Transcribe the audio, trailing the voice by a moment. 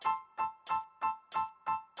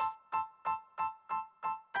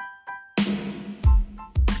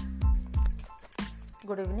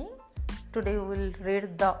good evening. Today we will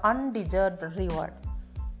read the Undeserved reward.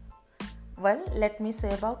 Well, let me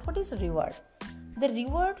say about what is reward. The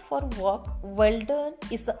reward for work well done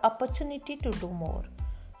is the opportunity to do more.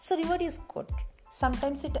 So reward is good.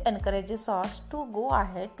 Sometimes it encourages us to go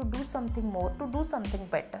ahead, to do something more, to do something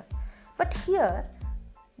better. But here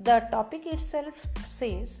the topic itself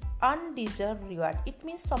says undeserved reward. It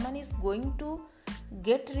means someone is going to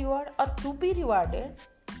get reward or to be rewarded,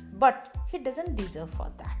 but he doesn't deserve for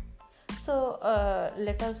that. So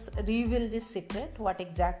let us reveal this secret. What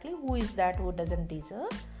exactly? Who is that who doesn't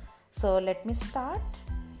deserve? So let me start.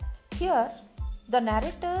 Here the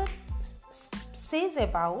narrator says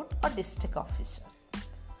about a district officer.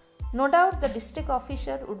 No doubt the district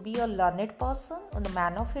officer would be a learned person, a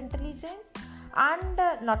man of intelligence, and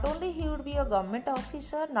not only he would be a government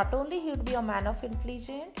officer, not only he would be a man of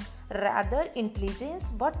intelligence,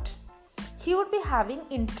 but he would be having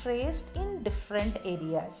interest in different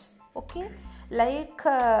areas. Okay, like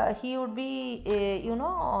he would be he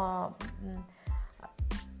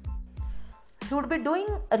would be doing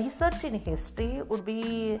research in history, would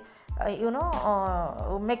be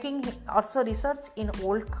making also research in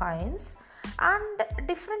old kinds and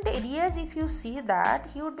different areas. If you see that,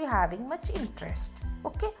 he would be having much interest.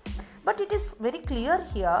 Okay, but it is very clear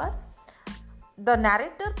here, the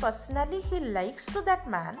narrator personally he likes to that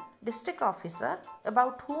man, district officer,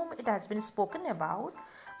 about whom it has been spoken about,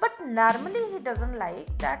 but normally he doesn't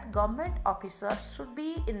like that government officers should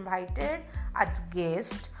be invited as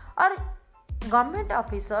guests or government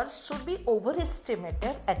officers should be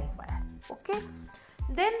overestimated anywhere. Okay,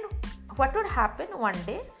 then what would happen? One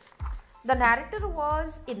day the narrator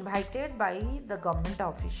was invited by the government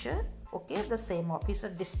officer. Okay, the same officer,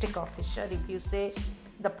 district officer, if you say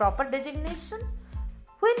the proper designation.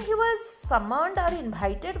 When he was summoned or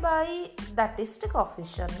invited by that district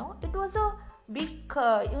officer, it was a big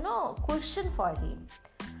question for him.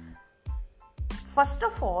 First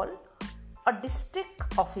of all, a district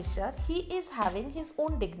officer, he is having his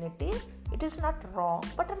own dignity. It is not wrong,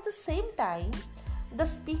 but at the same time, the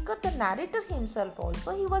speaker, the narrator himself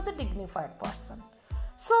also, he was a dignified person.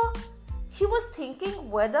 So he was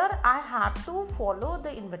thinking whether I have to follow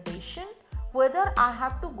the invitation, whether I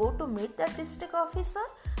have to go to meet that district officer,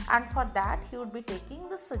 and for that he would be taking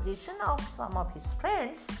the suggestion of some of his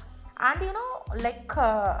friends, and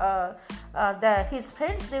his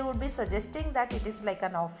friends, they would be suggesting that it is like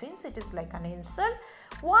an offense, it is like an insult.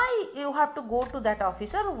 Why you have to go to that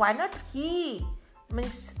officer? Why not he?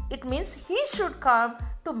 It means he should come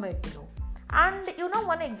to meet you. And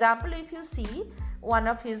one example, if you see, one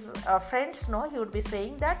of his friends, he would be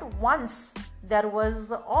saying that once there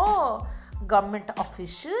was a government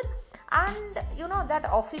official, and that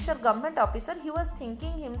government officer, he was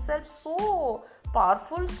thinking himself so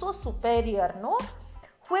powerful, so superior.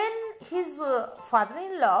 When his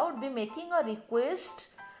father-in-law would be making a request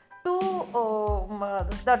to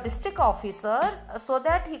the district officer so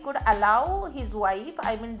that he could allow his wife,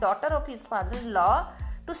 daughter of his father-in-law,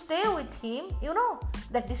 to stay with him,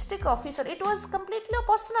 the district officer, it was completely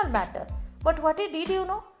a personal matter. But what he did,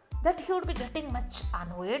 that he would be getting much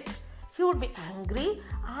annoyed, he would be angry,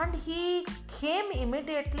 and he came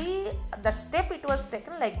immediately. The step it was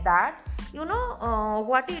taken like that.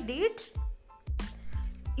 What he did,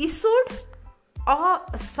 issued a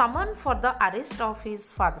summon for the arrest of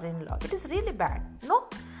his father-in-law. It is really bad,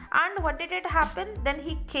 And what did it happen? Then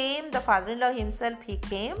he came, the father-in-law himself, he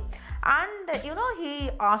came, and he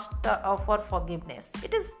asked for forgiveness.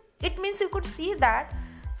 It means you could see that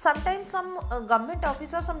sometimes some government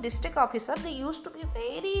officers, some district officers, they used to be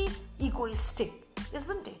very egoistic,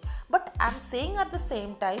 isn't it? But I'm saying at the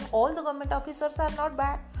same time, all the government officers are not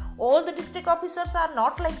bad, all the district officers are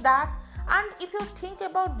not like that. And if you think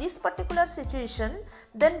about this particular situation,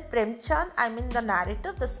 then Premchand, the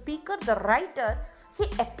narrator, the speaker, the writer, he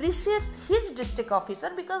appreciates his district officer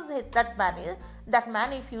because that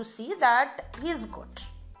man, if you see that, he is good.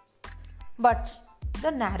 But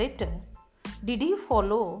the narrator, did he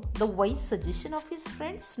follow the wise suggestion of his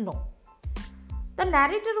friends? No. The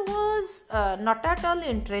narrator was not at all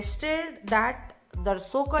interested that the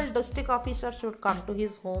so-called district officer should come to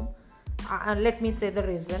his home. Let me say the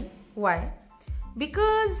reason. Why?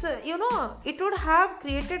 Because it would have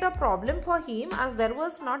created a problem for him, as there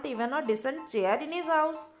was not even a decent chair in his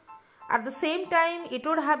house. At the same time, it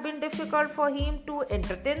would have been difficult for him to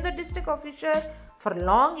entertain the district officer for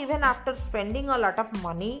long, even after spending a lot of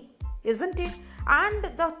money, isn't it? And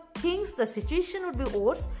the situation would be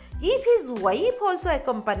worse if his wife also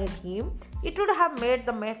accompanied him. It would have made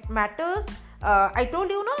the matter, I told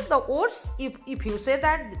you, the worst. If you say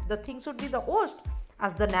that the things would be the worst,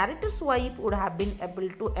 as the narrator's wife would have been able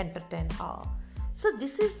to entertain her. So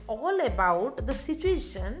this is all about the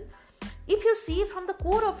situation. If you see from the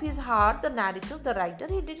core of his heart, the narrator, the writer,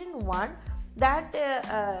 he didn't want that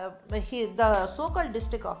the so-called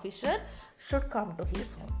district officer should come to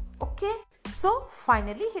his home. Okay, so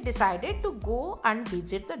finally he decided to go and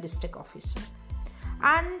visit the district officer,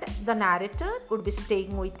 and the narrator would be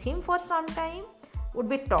staying with him for some time, would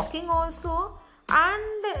be talking also,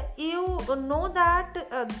 and you know that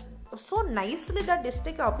so nicely the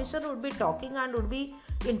district officer would be talking and would be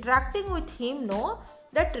interacting with him,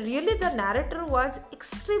 that really the narrator was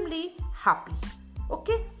extremely happy.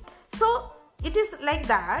 Okay, so it is like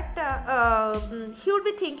that he would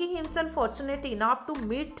be thinking himself fortunate enough to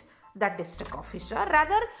meet that district officer.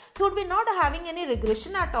 Rather, he would be not having any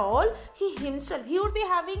regression at all. He would be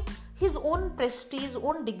having his own prestige,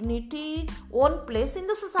 own dignity, own place in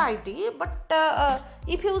the society. But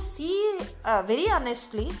if you see very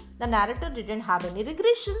honestly, the narrator didn't have any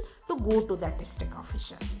regression to go to that district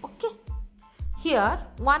officer. Okay. Here,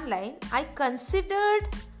 one line, I considered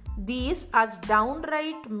these as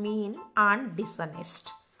downright mean and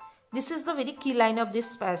dishonest. This is the very key line of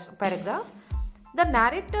this paragraph. The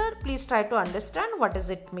narrator, please try to understand what does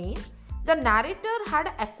it mean. The narrator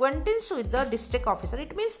had acquaintance with the district officer.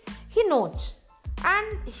 It means he knows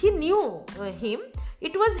and he knew him.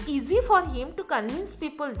 It was easy for him to convince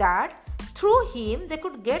people that through him they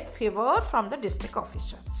could get favor from the district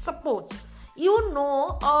officer. Suppose you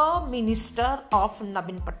know a minister of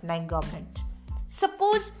Nabin Patnaik government.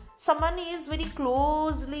 Suppose someone is very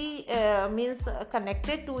closely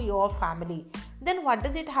connected to your family. Then what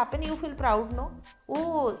does it happen? You feel proud, no?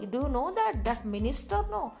 Oh, do you know that minister?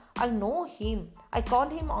 No, I know him. I call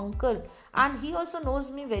him uncle, and he also knows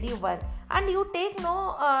me very well. And you take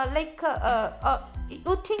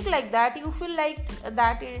you think like that. You feel like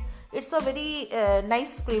that it's a very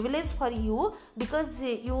nice privilege for you because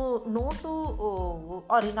you know to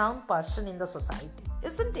a renowned person in the society,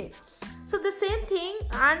 isn't it? So the same thing,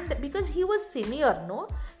 and because he was senior,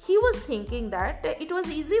 he was thinking that it was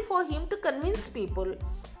easy for him to convince people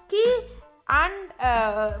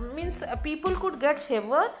people could get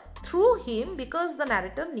favor through him because the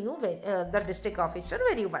narrator knew the district officer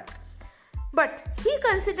very well. But he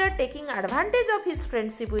considered taking advantage of his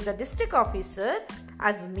friendship with the district officer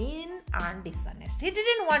as mean and dishonest. He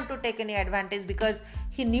didn't want to take any advantage because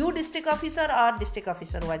he knew district officer or district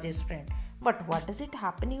officer was his friend. But what does it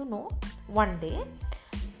happen, one day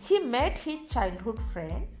he met his childhood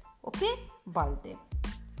friend, Baldev.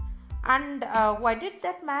 And why did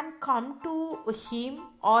that man come to him,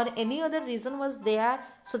 or any other reason was there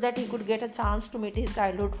so that he could get a chance to meet his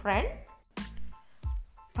childhood friend?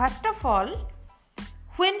 First of all,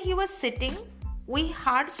 when he was sitting, we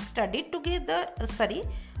had studied together.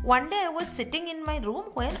 One day I was sitting in my room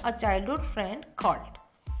when a childhood friend called.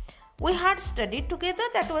 We had studied together.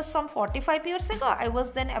 That was some 45 years ago. I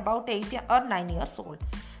was then about 8 or 9 years old.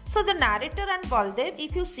 So the narrator and Baldev,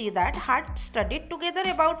 if you see that, had studied together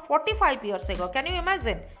about 45 years ago. Can you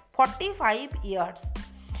imagine? 45 years,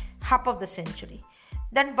 half of the century.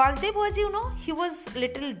 Then Baldev was, he was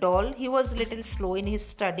little dull. He was little slow in his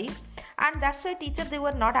study. And that's why teacher, they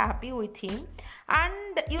were not happy with him. And,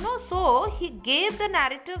 so he gave the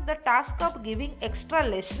narrator the task of giving extra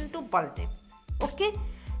lesson to Baldev. Okay.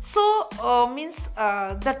 So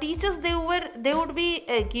the teachers, they would be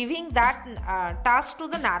giving that task to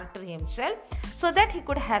the narrator himself so that he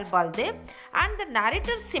could help Baldev. And the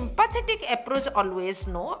narrator's sympathetic approach always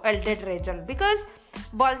yielded result, because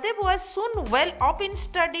Baldev was soon well up in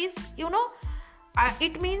studies.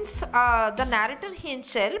 It means the narrator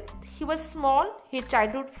himself, he was small. His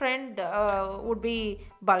childhood friend would be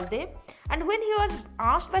Baldev, and when he was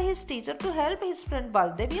asked by his teacher to help his friend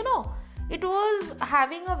Baldev, it was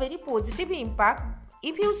having a very positive impact.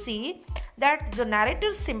 If you see that the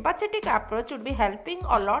narrator's sympathetic approach would be helping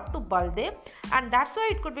a lot to Baldev, and that's why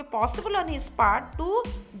it could be possible on his part to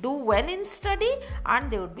do well in study and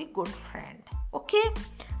they would be good friend. Okay,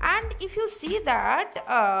 and if you see that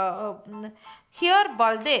here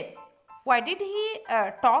Baldev, why did he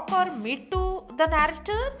talk or meet to the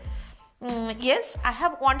narrator? Yes, I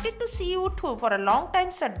have wanted to see you too for a long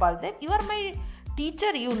time, said Baldev. You are my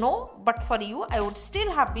teacher, but for you I would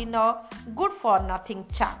still have been a good for nothing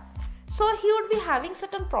chap. So he would be having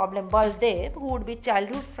certain problem. Baldev, who would be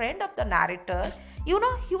childhood friend of the narrator, he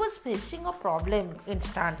was facing a problem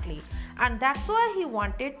instantly, and that's why he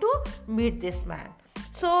wanted to meet this man.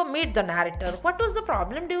 So meet the narrator. What was the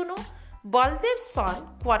problem? Do you know? Baldev's son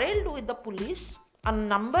quarreled with the police a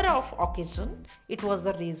number of occasions. It was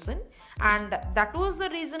the reason, and that was the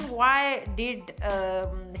reason why did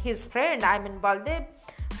his friend, I mean Baldev,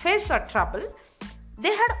 face a trouble. They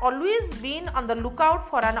had always been on the lookout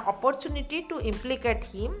for an opportunity to implicate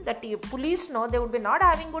him, that if police know, they would be not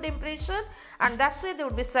having good impression, and that's why they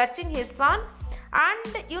would be searching his son.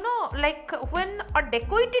 And like when a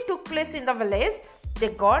dacoity took place in the village, they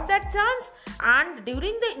got that chance, and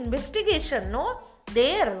during the investigation,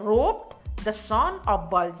 they roped the son of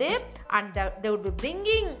Baldev, and they would be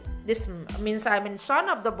bringing this son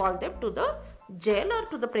of the Baldev to the jail or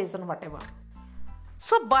to the prison, whatever.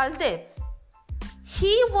 So Baldev,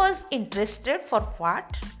 he was interested for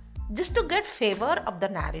what? Just to get favor of the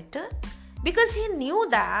narrator, because he knew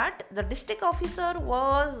that the district officer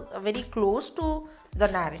was very close to the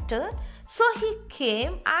narrator. So he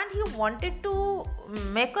came and he wanted to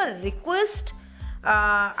make a request.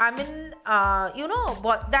 But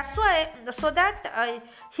that's why, so that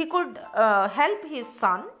he could help his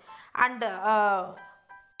son. And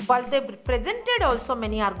Baldev presented also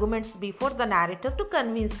many arguments before the narrator to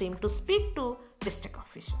convince him to speak to district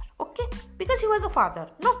officer. Okay, because he was a father.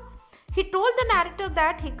 No, he told the narrator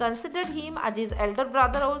that he considered him as his elder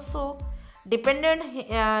brother also, dependent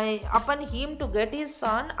upon him to get his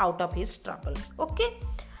son out of his trouble. Okay,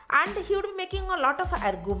 and he would be making a lot of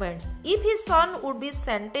arguments. If his son would be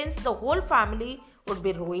sentenced, the whole family would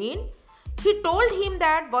be ruined. He told him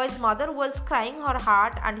that boy's mother was crying her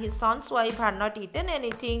heart and his son's wife had not eaten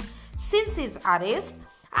anything since his arrest.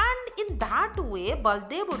 And in that way,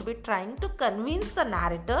 Baldev would be trying to convince the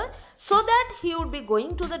narrator so that he would be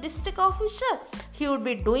going to the district officer. He would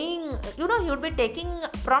be doing, he would be taking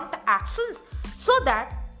prompt actions so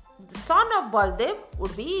that the son of Baldev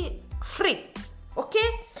would be free. Okay.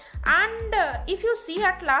 And if you see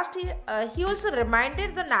at last, he also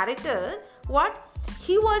reminded the narrator what?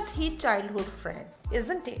 He was his childhood friend,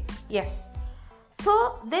 isn't it? Yes.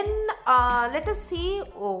 So then let us see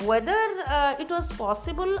whether it was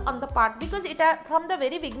possible on the part, because from the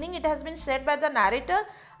very beginning it has been said by the narrator,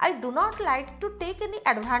 I do not like to take any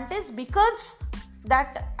advantage because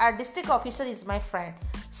that a district officer is my friend.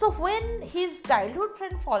 So when his childhood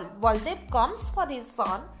friend Baldev comes for his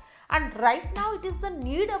son, and right now it is the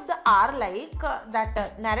need of the hour,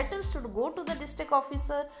 that narrator should go to the district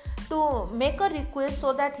officer to make a request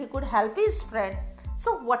so that he could help his friend.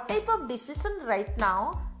 So what type of decision right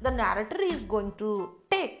now the narrator is going to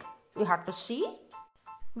take? We have to see.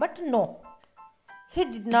 But no, he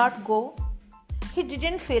did not go. He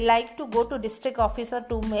didn't feel like to go to district officer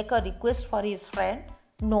to make a request for his friend.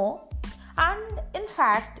 No. And in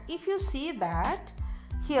fact, if you see that,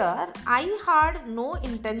 here I had no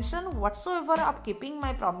intention whatsoever of keeping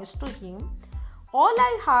my promise to him. All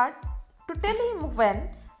I had to tell him when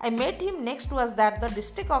I met him next was that the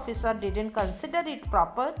district officer didn't consider it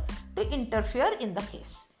proper to interfere in the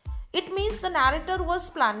case. It means the narrator was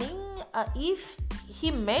planning if he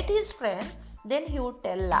met his friend, then he would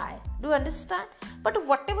tell lie. Do you understand? But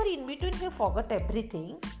whatever in between, he forgot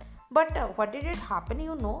everything. But what did it happen,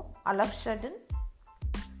 all of a sudden?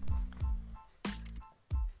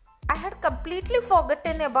 I had completely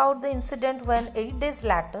forgotten about the incident when 8 days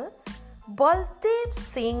later, Baldev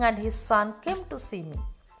Singh and his son came to see me.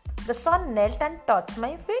 The son knelt and touched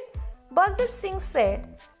my feet. Baldev Singh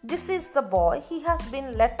said, "This is the boy. He has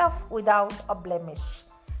been let off without a blemish."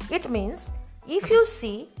 It means, if you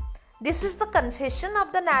see, this is the confession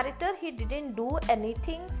of the narrator. He didn't do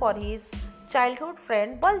anything for his childhood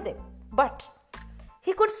friend Baldev. But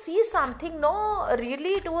he could see something. No,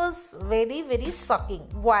 really it was very, very shocking.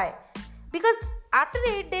 Why? Because after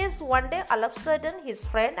 8 days, one day, all of a sudden, his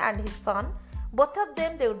friend and his son, both of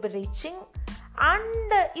them, they would be reaching.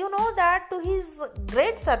 And that to his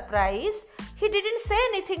great surprise, he didn't say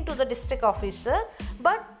anything to the district officer,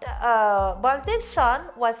 but Baldev's son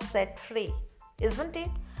was set free, isn't it?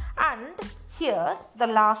 And here, the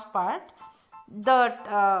last part, that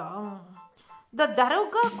the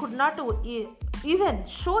Daroga could not even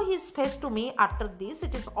show his face to me after this.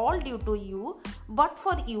 It is all due to you. But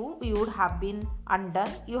for you, we would have been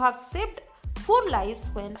undone. You have saved 4 lives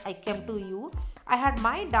when I came to you. I had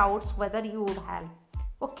my doubts whether you would help.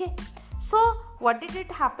 Okay. So, what did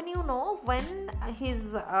it happen, when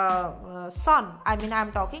his son, I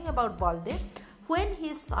am talking about Baldev, when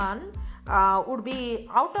his son would be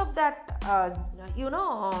out of that,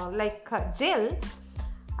 jail,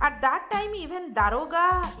 at that time, even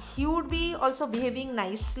Daroga, he would be also behaving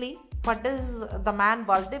nicely. What does the man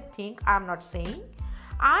Baldev think? I am not saying.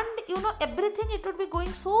 And, everything, it would be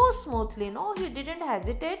going so smoothly. He didn't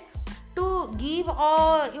hesitate to give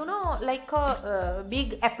a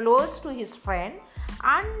big applause to his friend.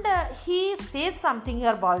 and he says something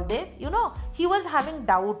here, Baldev. He was having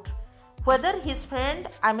doubt whether his friend,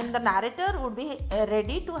 the narrator, would be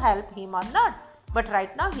ready to help him or not. But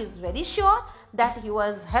right now he is very sure that he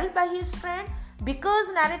was helped by his friend,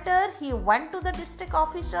 because narrator, he went to the district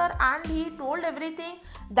officer and he told everything.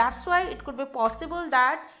 That's why it could be possible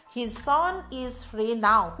that his son is free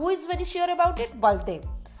now. Who is very sure about it? Baldev.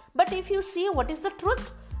 But if you see what is the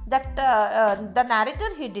truth, that the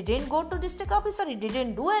narrator, he didn't go to district officer, he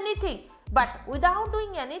didn't do anything. But without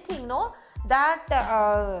doing anything, that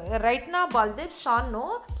right now Baldev's son,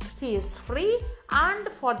 he is free, and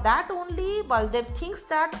for that only Baldev thinks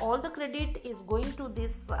that all the credit is going to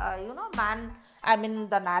this man,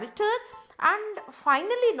 the narrator. And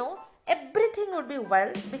finally, everything would be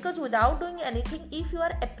well, because without doing anything, if you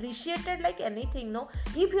are appreciated like anything,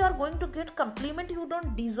 if you are going to get compliment you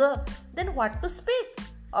don't deserve, then what to speak?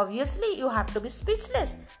 Obviously you have to be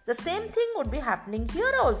speechless. The same thing would be happening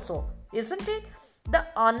here also, isn't it? The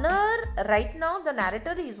honor right now the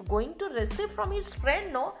narrator is going to receive from his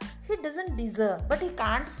friend, he doesn't deserve. But he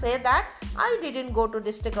can't say that I didn't go to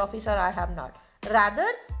district officer, I have not. Rather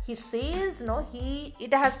he says,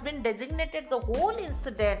 it has been designated, the whole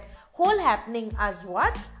incident, whole happening, as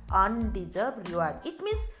what? Undeserved reward. It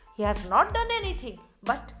means he has not done anything,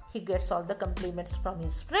 but he gets all the compliments from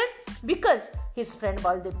his friend, because his friend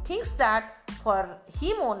Baldev thinks that for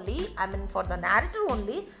him only, for the narrator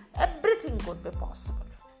only, everything could be possible.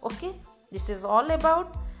 Okay, this is all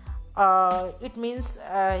about it means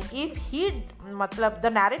if the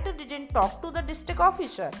narrator didn't talk to the district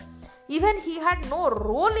officer, even he had no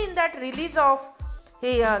role in that release of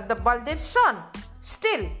the Baldev's son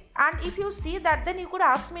still. And if you see that, then you could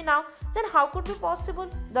ask me now, then how could be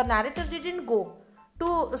possible? The narrator didn't go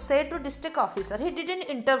to say to district officer, he didn't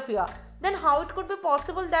interfere, then how it could be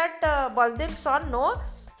possible that Baldev's son,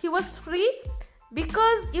 he was free?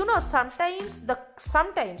 Because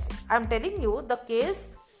sometimes I'm telling you, the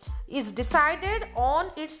case is decided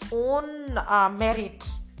on its own merit.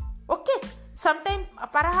 Okay, sometimes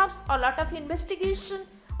perhaps a lot of investigation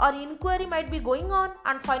or inquiry might be going on,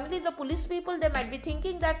 and finally the police people, they might be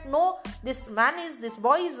thinking that no, this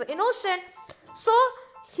boy is innocent. So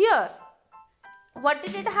here, what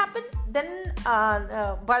did it happen? Then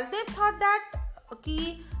Baldev thought that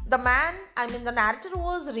the man, the narrator,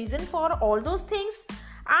 was reason for all those things.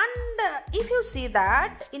 And if you see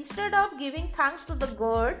that, instead of giving thanks to the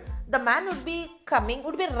God, the man would be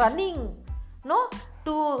running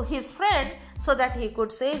to his friend, so that he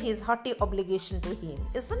could say his hearty obligation to him,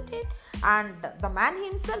 isn't it? And the man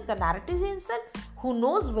himself, the narrator himself, who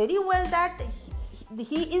knows very well that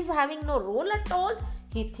he is having no role at all,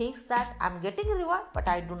 he thinks that I'm getting a reward, but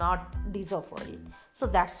I do not deserve for it. So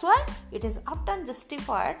that's why it is often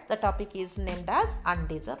justified. The topic is named as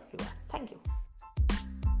undeserved reward. Thank you.